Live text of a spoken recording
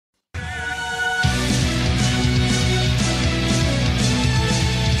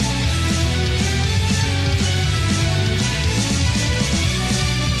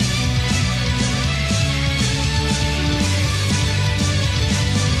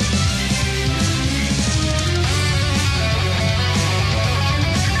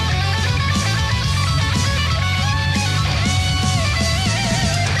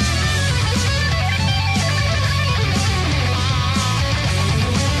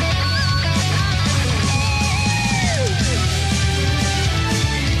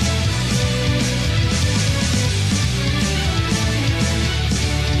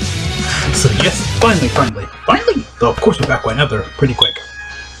Finally! Though, of course, we're back with another pretty quick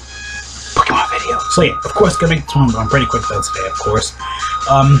Pokemon video. So yeah, of course, gonna make this one pretty quick though today, of course.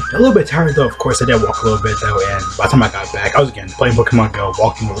 A little bit tired though, of course. I did walk a little bit though, and by the time I got back, I was again playing Pokemon Go,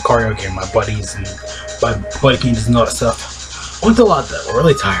 walking with Lucario, getting my buddies and my buddy games and all that stuff. I went through a lot though, we're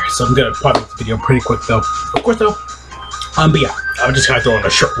really tired, so I'm gonna probably make the video pretty quick though. Of course though, but yeah, I was just kind of throwing a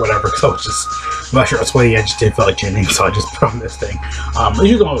shirt, whatever, because I was just, my shirt was sweaty, I just didn't feel like changing, so I just put on this thing.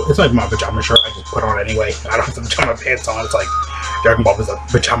 It's like my pajama shirt, I just put on anyway. I don't have the pajama pants on, it's like Dragon Ball is a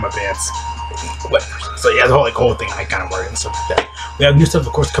pajama pants. Whatever. So yeah, the whole thing I kind of worried and stuff like that. We have new stuff,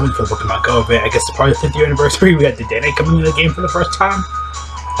 of course, coming for the Pokemon Go event. I guess it's probably the 5th year anniversary. We got Dedenne coming into the game for the first time.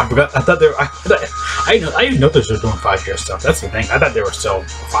 I forgot. I didn't know they were doing 5-year stuff. That's the thing. I thought they were still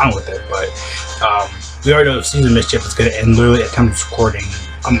fine with it, but we already know the season mischief is going to end literally at time of recording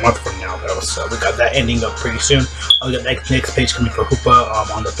a month from now, though. So we got that ending up pretty soon. We got next page coming for Hoopa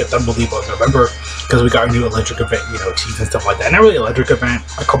on the 5th, I believe, of November, because we got our new electric event, you know, teams and stuff like that. Not really electric event,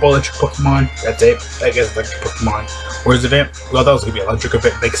 a couple electric Pokemon. That's it. I guess electric Pokemon. Whereas the event, well, that was gonna be electric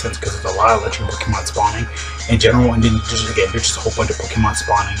event. Makes sense because there's a lot of electric Pokemon spawning in general, and then just again, there's just a whole bunch of Pokemon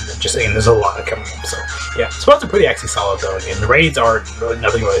spawning. Just saying, there's a lot of coming up. So yeah, spawns are pretty actually solid though. Again, the raids are really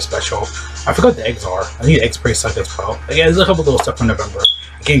nothing really special. I forgot the eggs are. I think the eggs pretty suck as well. Again, there's a couple little stuff from November.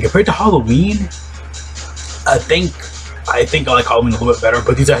 Again, compared to Halloween, I think I like Halloween a little bit better,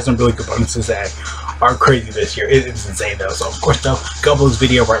 but these have some really good bonuses that are crazy this year. It's insane though. So of course though, go upload this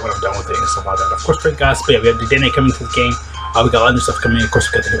video right when I'm done with it and stuff like that. Of course, great guys. But yeah, we have Dedenne coming to the game. We got a lot of new stuff coming in. Of course,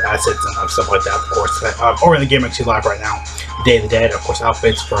 we got the new assets and stuff like that. Of course, or in the game actually live right now. Day of the Dead. Of course,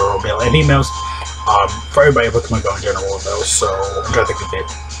 outfits for male and females. For everybody, Pokemon Go in general though. So I'm trying to think we did.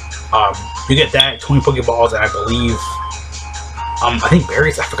 You get that 20 Pokeballs, and I believe. I think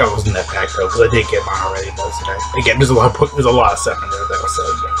berries. I forgot what was in that pack though, because I did get mine already though today. Again, there's a lot of stuff in there though. So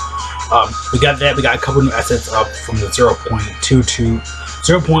yeah. We got that. We got a couple new assets up from the 0.230.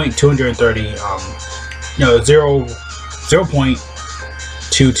 0.2230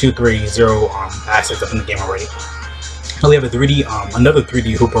 assets up in the game already. So we have a 3D, another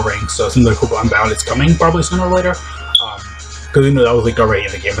 3D Hoopa ring. So it seems like Hoopa Unbound is coming probably sooner or later. Because we know that was leaked already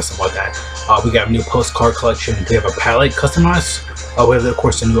in the game and stuff like that. We got a new postcard collection. We have a palette customized. We have, of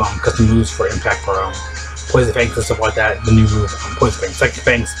course, the new custom moves for Impact for Poison Fangs and stuff like that. The new move, Poison Fangs, Psychic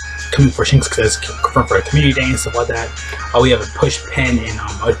Fangs, coming for Shinx because it's confirmed for a community day and stuff like that. We have a push pen and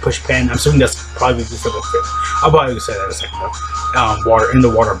a push pen. I'm assuming that's probably for the 5th. I'll probably say that in a second though. Water in the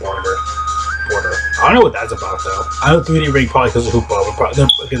water border. I don't know what that's about though. I know 3D ring probably because of Hoopa.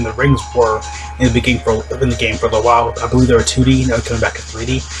 Again, the rings were in the game for a little while. I believe they were 2D. Now they're coming back to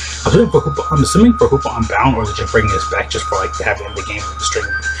 3D. I'm assuming for Hoopa Unbound, or they're just bringing this back just for like to have it in the game with the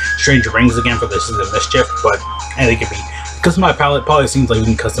strange rings again for this season mischief. But and they could be because my palette probably seems like we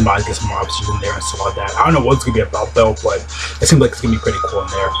can customize, get some more options in there and stuff like that. I don't know what it's gonna be about though, but it seems like it's gonna be pretty cool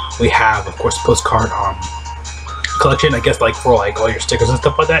in there. We have, of course, postcard collection, I guess, like for like all your stickers and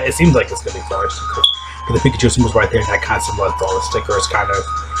stuff like that. It seems like it's gonna be for our stickers. The Pikachu symbol's right there, and that kind of symbolize all the stickers, kind of.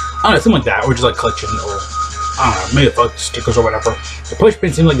 I don't know, something like that, or just like collection, or I don't know, maybe fuck stickers or whatever. The push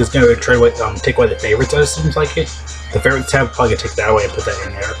pin seems like it's gonna take away the favorites. It seems like it. The favorites tab probably gonna take that away and put that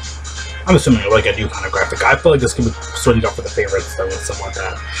in there. I'm assuming like a new kind of graphic. I feel like this could be sorted out for the favorites though, and stuff like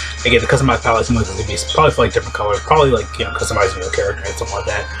that. Again, the customized palette seems like it's gonna be probably for like different colors, probably like customizing your character and stuff like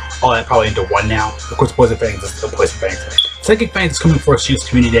that. All that probably into one now. Of course, Poison Fangs is the Poison Fangs. Psychic Fangs is coming for Shinx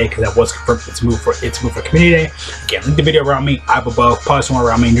Community Day because that was confirmed its move for Community Day. Again, link the video around me, up above, probably somewhere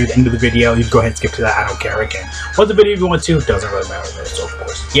around me near the end of the video. You can go ahead and skip to that. I don't care. Again, watch the video if you want to. Doesn't really matter though. So of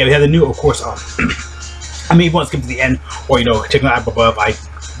course, yeah, we have the new, of course. I mean, if you want to skip to the end, or check the app above, I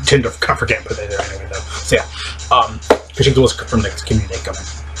tend to forget and put that there anyway though. So yeah, Shinx was confirmed next Community Day coming.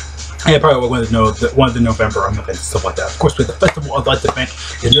 Yeah, probably one of the November events and stuff like that. Of course, with the Festival of Lights event,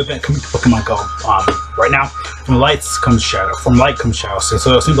 there's a new event coming to Pokemon Go. Right now, from lights comes shadow. From light comes shadow.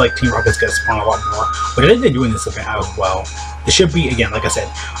 So it seems like Team Rocket's gonna spawn a lot more. But I think they're doing this event as well. It should be, again, like I said,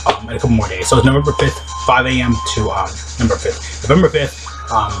 in a couple more days. So it's November 5th, 5 a.m. to November 5th. November 5th,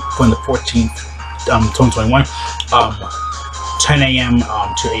 from the 14th, 2021. 10 a.m. to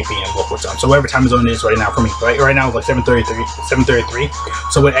 8 p.m. local time. So whatever time zone it is right now for me. Right now it's like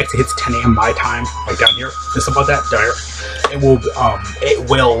 7:33. So when it actually hits 10 a.m. my time, like down here and stuff like that, down here, it will I'm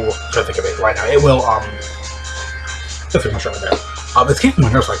trying to think of it right now. It will let's pretty much right there. It's getting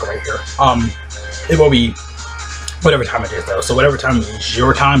my nerves like right here. It will be whatever time it is though. So whatever time is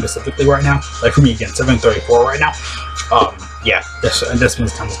your time specifically right now. Like for me again, 7:34 right now. Yeah, that's when this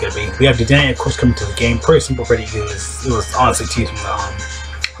time is gonna be. We have Dedenne, of course, coming to the game. Pretty simple, pretty easy. It was honestly teased from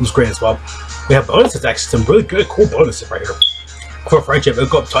the screen as well. We have bonuses, actually, some really good, cool bonuses right here. For friendship, it'll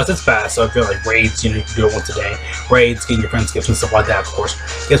go up twice as fast. So if you're like raids, you know, you can do it once a day. Raids, getting your friends gifts and stuff like that, of course.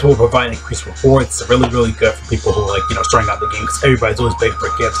 Guess we'll provide increased rewards. It's really, really good for people who like, you know, starting out the game, because everybody's always begging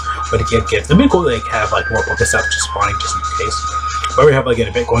for gifts, but to get gifts. It'd be cool to like have like more poker stuff just spawning just in case. But we have like an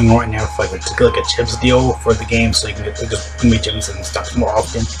event going on right now for like a chips deal for the game, so you can just give me gems and stuff more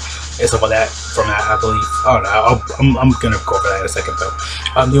often and stuff like that. From that, I believe. Oh no, I'm gonna go over that in a second though.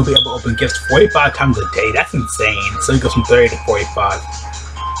 You'll be able to open gifts 45 times a day. That's insane. So you go from 30 to 45.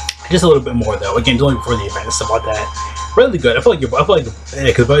 Just a little bit more though. Again, only before the event and stuff like that. Really good. I feel like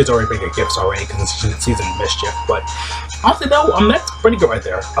because Buddy's already bringing gifts already because it's season of mischief. But honestly though, that's pretty good right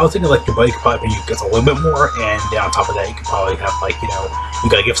there. I was thinking like your buddy could probably bring you gifts a little bit more, and then on top of that, you could probably have like, you know,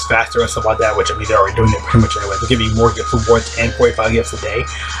 you got gifts faster and stuff like that. Which I mean, they're already doing it pretty much anyway. They'll give you more gift rewards and 45 gifts a day.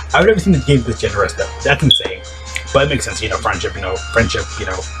 I've never seen the game this generous though. That's insane. But it makes sense, you know, friendship, you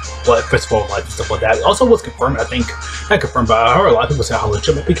know, blood, festival of life and stuff like that. Also was confirmed, I think, not confirmed, but I heard a lot of people say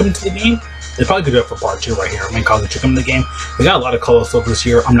HYPERNEWYEAR might be coming to the game. They probably could do it for part 2 right here. I mean, HYPERNEWYEAR coming to the game. We got a lot of color stuff this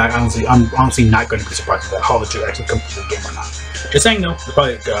year. I'm honestly not going to be surprised if that HYPERNEWYAR actually comes to the game or not. Just saying though, they're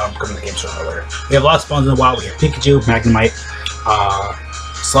probably coming to the game sooner or later. We have a lot of spawns in the wild. We have Pikachu, Magnemite,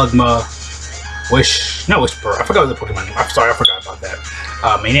 Slugma, Whisper. I forgot the Pokemon name. I'm sorry, I forgot about that.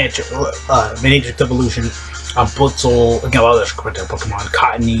 Magnitude Evolution, Blitzel, again, a lot of those Pokemon,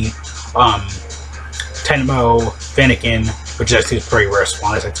 Cottony, Tenmo, Fennekin, which actually is pretty rare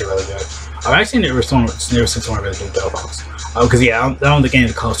spawn. That's actually really good. I've actually never seen someone really do Delphox. Because yeah, I don't think any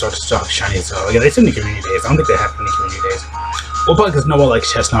of the colors are just shiny, so yeah, they send the community days. I don't think they have any community days. Well, probably because no one likes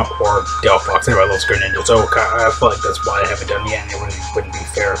Chestnut or Delphox. Everybody loves Greninja, so I feel like that's why I haven't done it yet, and it wouldn't be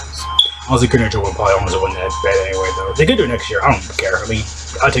fair. Honestly, Greninja would probably almost win that bet anyway, though. They could do it next year. I don't care. I mean,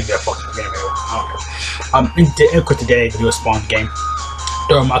 I'll take that fucking game anyway. I don't care. And of course, today they do a spawn game.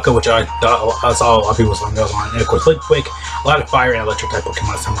 Maka, which I saw a lot of people saying goes on, and of course, Quick, a lot of fire and electric type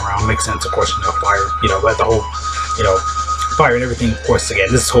Pokemon come around. Makes sense, of course, you know, fire, you know, but the whole, you know, fire and everything, of course, again,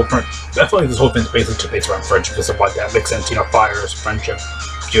 this whole front, I feel like this whole thing is basically based around friendship and stuff like that. Makes sense, you know, fire is friendship,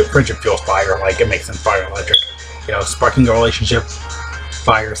 friendship fuels fire, like, it makes sense, fire and electric, you know, sparking a relationship,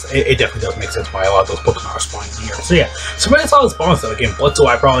 fires, it definitely does make sense why a lot of those Pokemon are spawning here. So yeah, so pretty solid spawns though. Again, Blitzel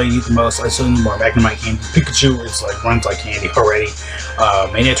I probably need the most. I still need more Magnemite candy. Pikachu is like runs like candy already.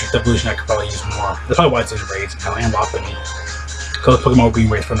 Magnitude Evolution I could probably use more. That's probably why it's in raids now, and Lopunny. Because Pokemon will be in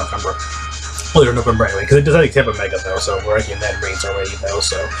raids for November. Later November anyway, because it doesn't accept a Mega though, so we're already in that raids already though,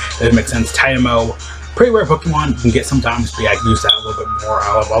 so it makes sense. Dynamo, pretty rare Pokemon, you can get sometimes, but yeah, I can use that a little bit more.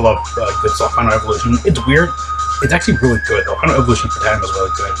 I love good stuff. Final Evolution. It's weird. It's actually really good though. Final Evolution for Dynamo is really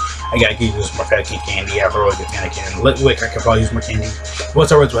good. Again, I can use more Fennekin candy. I have a really good Fennekin. Litwick, I can probably use more candy.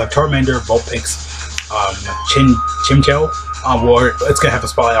 What's our words? We'll have Charmander, Vulpix, Chimchar. Well, it's gonna have a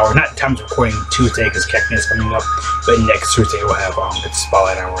spotlight hour. Not time's recording Tuesday because Cactus is coming up, but next Tuesday we'll have its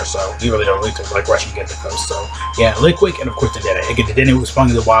spotlight hour. So you really don't need to like rush and get the post. So yeah, Litwick and of course Dedenne. Again, Dedenne was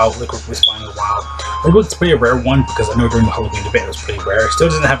spawning in the wild. Litwick was spawning in the wild. Litwick's pretty rare one because I know during the Halloween event it was pretty rare. It still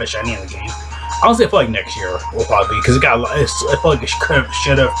doesn't have a shiny in the game. Honestly, I feel like next year will probably be because it got. I feel like it could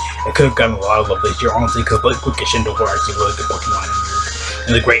have gotten a lot of love this year. Honestly, because Litwick and Shindle were actually really good Pokemon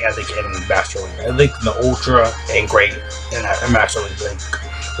in the Great, I think, and Master League. I think the Ultra and Great and Master League,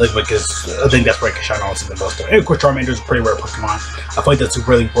 Litwick is. I think that's where I can shine on the most. And of course, Charmander is a pretty rare Pokemon. I feel like that's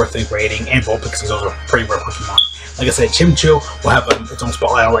really worth the rating, and Vulpix is also a pretty rare Pokemon. Like I said, Chimchar will have its own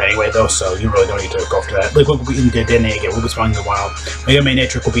spotlight hour anyway, though, so you really don't need to go after that. Litwick will be in Dedenne again. We'll be spawning in the wild. Mega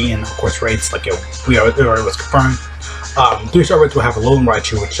Magnitude will be in, of course, raids. Like we already was confirmed. 3-star raids will have a Alolan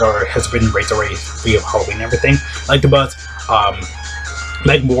Raichu, which has been in raids already via Halloween and everything. Like the Buzz,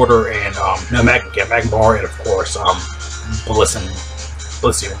 Magmortar and Magmar, and of course Blissum.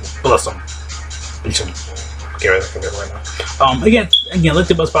 Right now. Again, like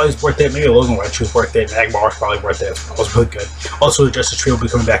the Buzz probably is worth it. Maybe a Logan Raichu is worth it. Magmar is probably worth it. It was really good. Also, the Justice Tree will be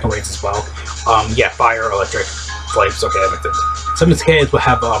coming back in raids as well. Yeah, fire, electric, flames. Okay, that makes sense. Some of the kids will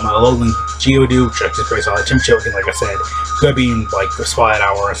have a Alolan Geodude, which is pretty solid. Chimchar, like I said, gonna be in like the spotlight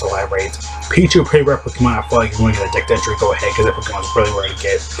hour and so live raids. Pichu, pretty rare Pokemon. I feel like if you want to get a deck entry, go ahead because that Pokemon's really rare to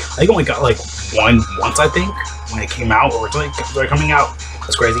get. I only got like one once, I think, when it came out originally. They're coming out.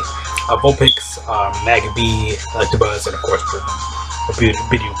 That's crazy. Vulpix, Magby, Electabuzz, and of course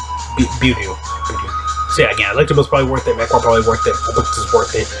Beauty. So yeah, again, Electabuzz probably worth it. Magmar probably worth it. Vulpix is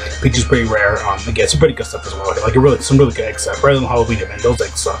worth it. Pichu's pretty rare. Again, some pretty good stuff as well. Like some really good eggs. Better than Halloween event. Those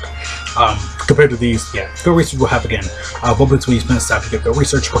eggs suck. Compared to these, yeah. Field research will have again. Vulpix when you spend time to get field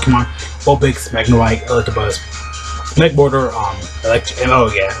research Pokemon. Vulpix, Magnemite, Electabuzz, Magmortar,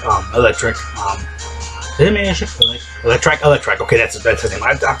 Electric. Electric. Okay, that's his name.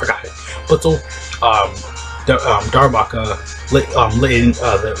 I forgot it. Blitzel, Darbaka, Lit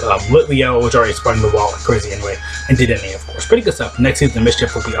Leo, which already spun the wall like crazy anyway, and Dedenne, of course. Pretty good stuff. Next season,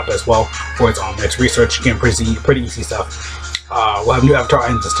 Mischief will be up as well for its next research. Again, pretty easy stuff. We'll have new avatar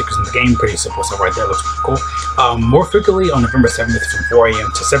items and stickers in the game. Pretty simple stuff right there. Looks cool. More frequently on November 7th from 4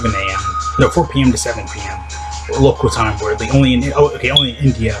 a.m. to 7 a.m. No, 4 p.m. to 7 p.m. local time, where only in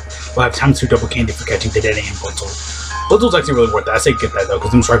India will have ×2 double candy for catching Dedenne and Blitzel. Blitzel's actually really worth it. I say get that though,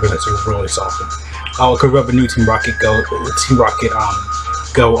 because them strikers actually really soft. Because we have a new Team Rocket Go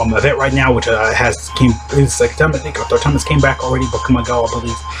event right now, which it's second time, I think, or third time it's came back already. Pokemon Go, I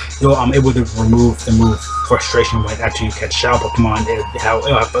believe, you'll able to remove the move Frustration when after you catch Shadow Pokemon. It'll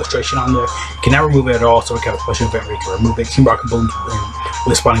have Frustration on there. You cannot remove it at all, so we have a special event where you can remove it. Team Rocket Balloon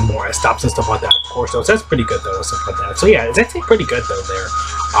with spawning more as stops and stuff like that, of course. So that's pretty good though, stuff like that. So yeah, it's actually pretty good though there.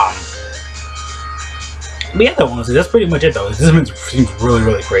 But yeah, though, honestly, that's pretty much it, though. This event seems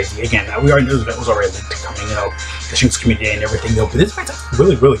really crazy. Again, we already knew this event was already linked to coming, the Shoots community and everything, though. But this event's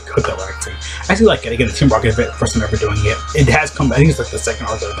really good, though, actually. I actually like it. Again, the Team Rocket event, first time ever doing it. It has come back. I think it's like the second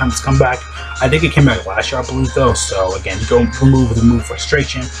or third time it's come back. I think it came back last year, I believe, though. So, again, you go remove the move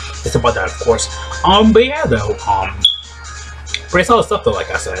Frustration. It's about that, of course. But yeah, though, pretty solid stuff though, like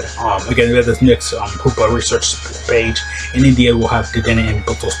I said. Again, we have this next Hoopa research page. In India, we'll have Dedenne and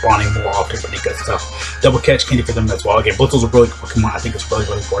Blitzel spawning more often, pretty good stuff. Double catch candy for them as well. Again, Blitzel's a really good Pokemon. I think it's really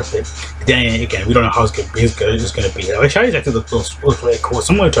worth it. Dedenne, again, we don't know how it's going to be. It's going to be. The Shinies actually look really cool,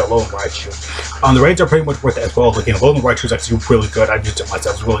 similar to a Alolan Raichu. The raids are pretty much worth it as well. Again, Alolan Raichu is actually really good. I've used it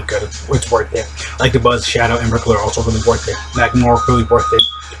myself. It's really good. It's worth it. Like the Buzz, Shadow, and Regular are also really worth it. Magmar, really worth it.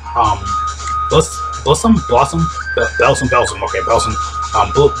 Blossom, okay, Blossom,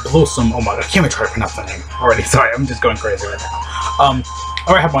 oh my god, I can't even try to pronounce that name already, sorry, I'm just going crazy right now. I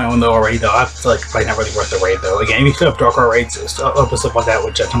already have my own though already though. I feel like probably not really worth the raid though. Again, if you still have dark raids, stuff like that,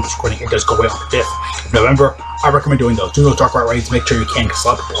 which at time of recording, it does go away on the 5th of November. I recommend doing those. Do those dark raids, make sure you can, because a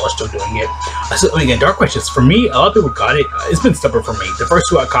lot of people are still doing it. Again, dark raids, just for me, a lot of people got it. It's been stubborn for me. The first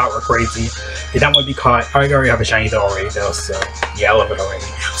two I caught were crazy. Did not want to be caught. I already have a shiny though already though, so yeah, I love it already.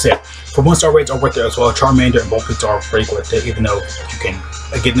 So yeah, for 1-star raids are worth it as well. Charmander and Vulpix are pretty worth it, even though you can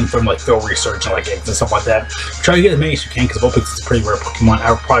get them from like field research and like eggs and stuff like that. Try to get as many as you can, because Vulpix is a pretty rare Pokemon.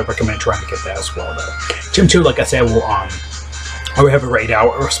 I would probably recommend trying to get that as well though. Gym 2, like I said, will we have a raid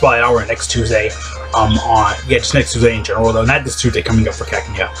hour or spot hour next Tuesday. Just next Tuesday in general though, not this Tuesday coming up for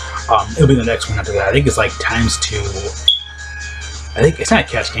Cacnea. It'll be the next one after that. I think it's like ×2. I think it's not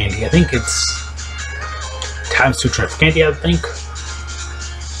Catch Candy. I think it's ×2 Transfer Candy. I think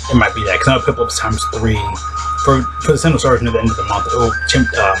it might be that, because now Piplups ×3 for the Sinnoh Sergeant at the end of the month.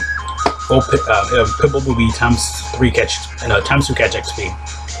 Piplup will be ×3 catch and ×2 catch XP.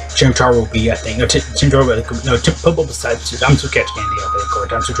 Chimchar will be, I think, Piplup is ×2 catch candy, I think, or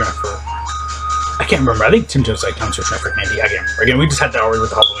 ×2 transfer. I can't remember. I think Chimchar's like ×2 transfer candy. I can't remember. Again, we just had that already with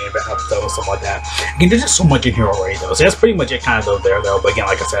the Halloween event episode and stuff like that. Again, there's just so much in here already though. So that's pretty much it, kind of though though. But again,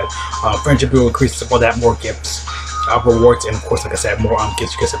 like I said, friendship will increase, stuff like that, more gifts. Rewards, and of course, like I said, more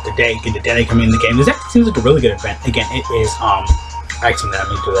gifts you guys have today. Get the Dedenne coming in the game. This actually seems like a really good event. Again, it is actually let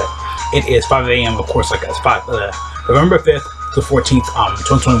me do that. It is 5 a.m. of course, like it's November 5th to 14th,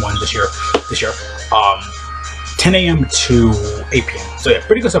 2021 this year. 10 a.m. to 8 p.m. So yeah,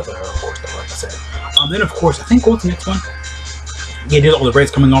 pretty good stuff there, of course, though, like I said. Then of course, I think what's the next one? Yeah, there's all the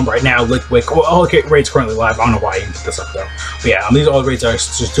raids coming on right now. Okay, raids currently live. I don't know why I even put this up though. But yeah, these all the raids are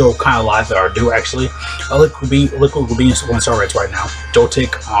still kind of live that are due actually. Liquid will be in 1-star raids right now.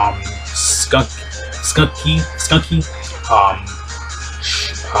 Joltik, Skunky,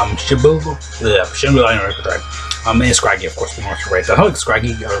 Shibu, I don't know right. And Scraggy, of course, we want to rate that. I like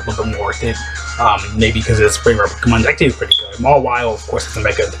Scraggy a little bit more worth it. Maybe because it's pretty rare Pokemon. Actually, pretty good. Mawile, of course, it's a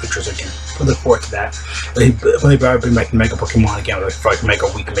Mega in the future, so again, look forward to that. When they bring back the Mega Pokemon again, for like Mega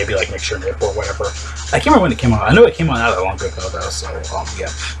Week, maybe like next year or whatever. I can't remember when it came out. I know it came out not that long ago though, so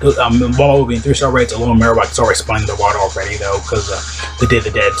yeah. Mawile will be in 3-star rates. A little Marowak is already spawning the water already though, because the Day of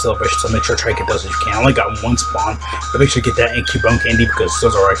the Dead celebration, so make sure to try to get those if you can. I only got one spawn, but make sure to get that and Cubone Candy, because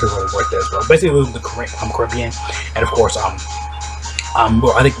those are actually really worth it as well. Basically, the Caribbean, and of course, I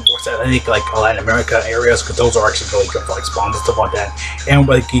think like Latin America areas, because those are actually really good for like spawns and stuff like that. And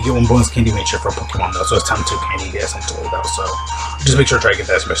like you get one bonus candy nature for Pokemon though, so it's ×2 candy essentially though. So just make sure to try to get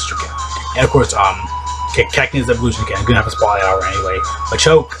that as best as you can. And of course, Cacnea's evolution again, gonna have a spotlight hour anyway.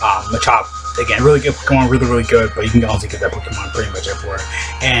 Machoke, Machop, again, really good Pokemon, really good, but you can honestly get that Pokemon pretty much everywhere.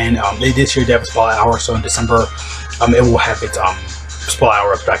 And this year they have a spotlight hour, so in December, it will have its spell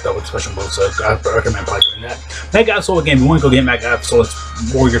hours backed up with special moves, so I recommend probably doing that. Mega Absol, again, if you want to go get Mega Absol,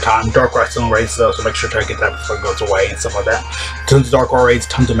 it's Warrior time. Dark Ride still in raids though, so make sure to get that before it goes away and stuff like that. Tons of Dark Ride raids,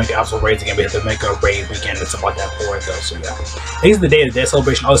 tons of Mega Absol raids. Again, we have to make a raid weekend and stuff like that for it though, so yeah. These are the day of the day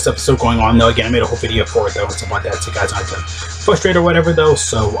celebration. All this stuff is still going on though. Again, I made a whole video for it though and stuff like that, so you guys aren't frustrated or whatever though,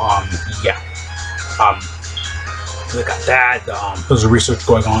 so yeah. They got that, there's research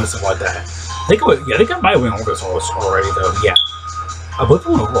going on and stuff like that. I think I might have went over this already though, yeah. I believe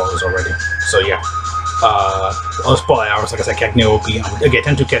I went over all this already, so yeah. I'll spoil hours, like I said, Cacneo will be, okay,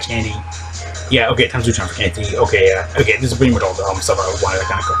 time to catch candy. Yeah, okay, time to jump for candy. Okay, yeah, okay, this is pretty much all the stuff I wanted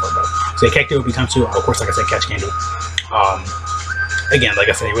to kind of cover about. So yeah, Cacneo will be time to, of course, like I said, catch candy. Again, like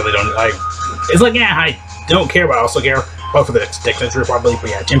I said, I really don't, it's like, yeah, I don't care, but I also care about for the next century probably, but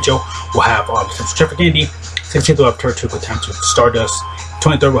yeah, Jimcho will have, Chef for candy. 16th will have Turtwig with time to Stardust.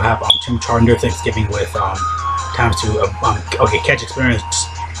 23rd will have Chimchar near Thanksgiving with time to okay, catch experience,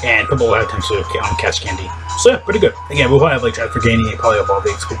 and Purple will have time to catch candy. So yeah, pretty good. Again, we'll have like Transfer Gaining and probably Evolve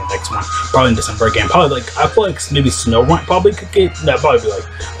the experience next one, probably in December again. Probably like I feel like maybe Snowrunt probably could get that. Probably be like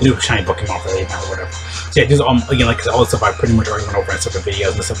the new shiny Pokemon for the event or whatever. So yeah, just again, like all the stuff I pretty much already went over in separate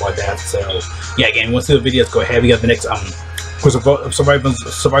videos and stuff like that. So yeah, again, once the videos go ahead, we got the next of course, Survivor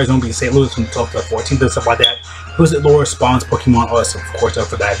Zone being St. Louis from the 12th to the 14th and stuff like that. Who's it? Lore, Spawns, Pokemon, all that stuff, of course,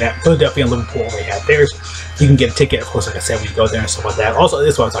 for that event. Philadelphia and Liverpool already had theirs. You can get a ticket, of course, like I said, when you go there and stuff like that. Also,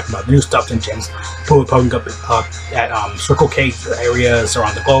 this is what I'm talking about, the new stuff and gyms. People popping up at Circle K areas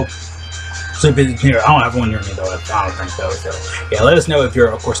around the globe. So if it's here, I don't have one near me though. I don't think so. So yeah, let us know if you're,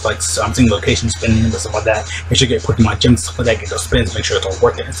 of course, like seeing locations, spinning and stuff like that. Make sure you get Pokemon gyms, stuff like that. Get those spins, make sure it's all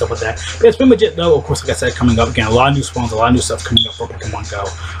worth it and stuff like that. But that's pretty much it though. Of course, like I said, coming up again, a lot of new spawns, a lot of new stuff coming up for Pokemon Go.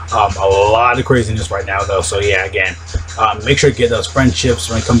 A lot of craziness right now though. So yeah, again, make sure to get those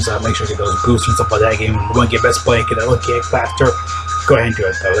friendships when it comes out. Make sure to get those boosts and stuff like that. Again, we're going to get best play, get that lucky egg faster. Go ahead and do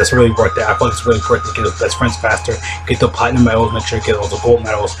it though. That's really worth it. I feel like it's really worth it to get those best friends faster, get the platinum medals, make sure to get all the gold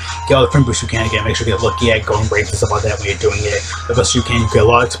medals, get all the friend boosts you can. Again, make sure to get lucky egg, going raids and stuff like that when you're doing it the best you can. You get a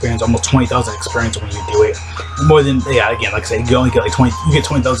lot of experience, almost 20,000 experience when you do it. More than, yeah, again, like I said, you only get like 20, you get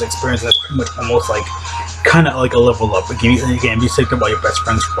 20,000 experience, and that's pretty much almost like kind of like a level up. Again, if you think about your best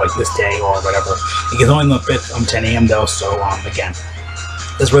friends for like this day or whatever, it gets only on the 5th 10 a.m. though. So again,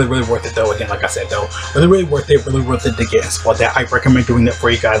 it's really worth it though. Again, like I said though, really worth it to get and stuff like that. I recommend doing that for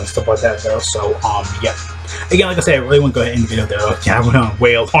you guys and stuff like that though. So yeah, again, like I said, I really want to go ahead and end the video though. Yeah, I went on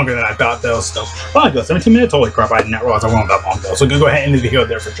way longer than I thought though. So well, I go 17 minutes. Holy crap, I did not realize I went on that long though. So go ahead and end the video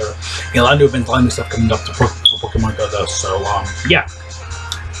there for sure. Yeah, a lot of new events, a lot of new stuff coming up for Pokemon Go though. So yeah.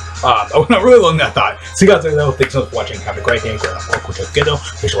 I went on really long than I thought. So you guys later though. Thanks so much for watching. Have a great day. Great though.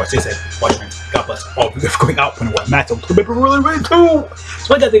 Make sure what I say, watching. God bless all of you guys going out and what Matt's really cool. So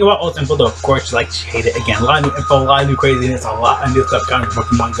what I gotta think about all this info though, of course, like hate it again. A lot of new info, a lot of new craziness, a lot of new stuff coming from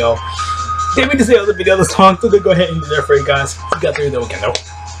Pokemon Go. Didn't mean to say all the video this long, so go ahead and do that for you guys. See you guys later though again though.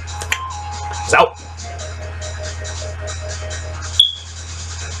 Peace out.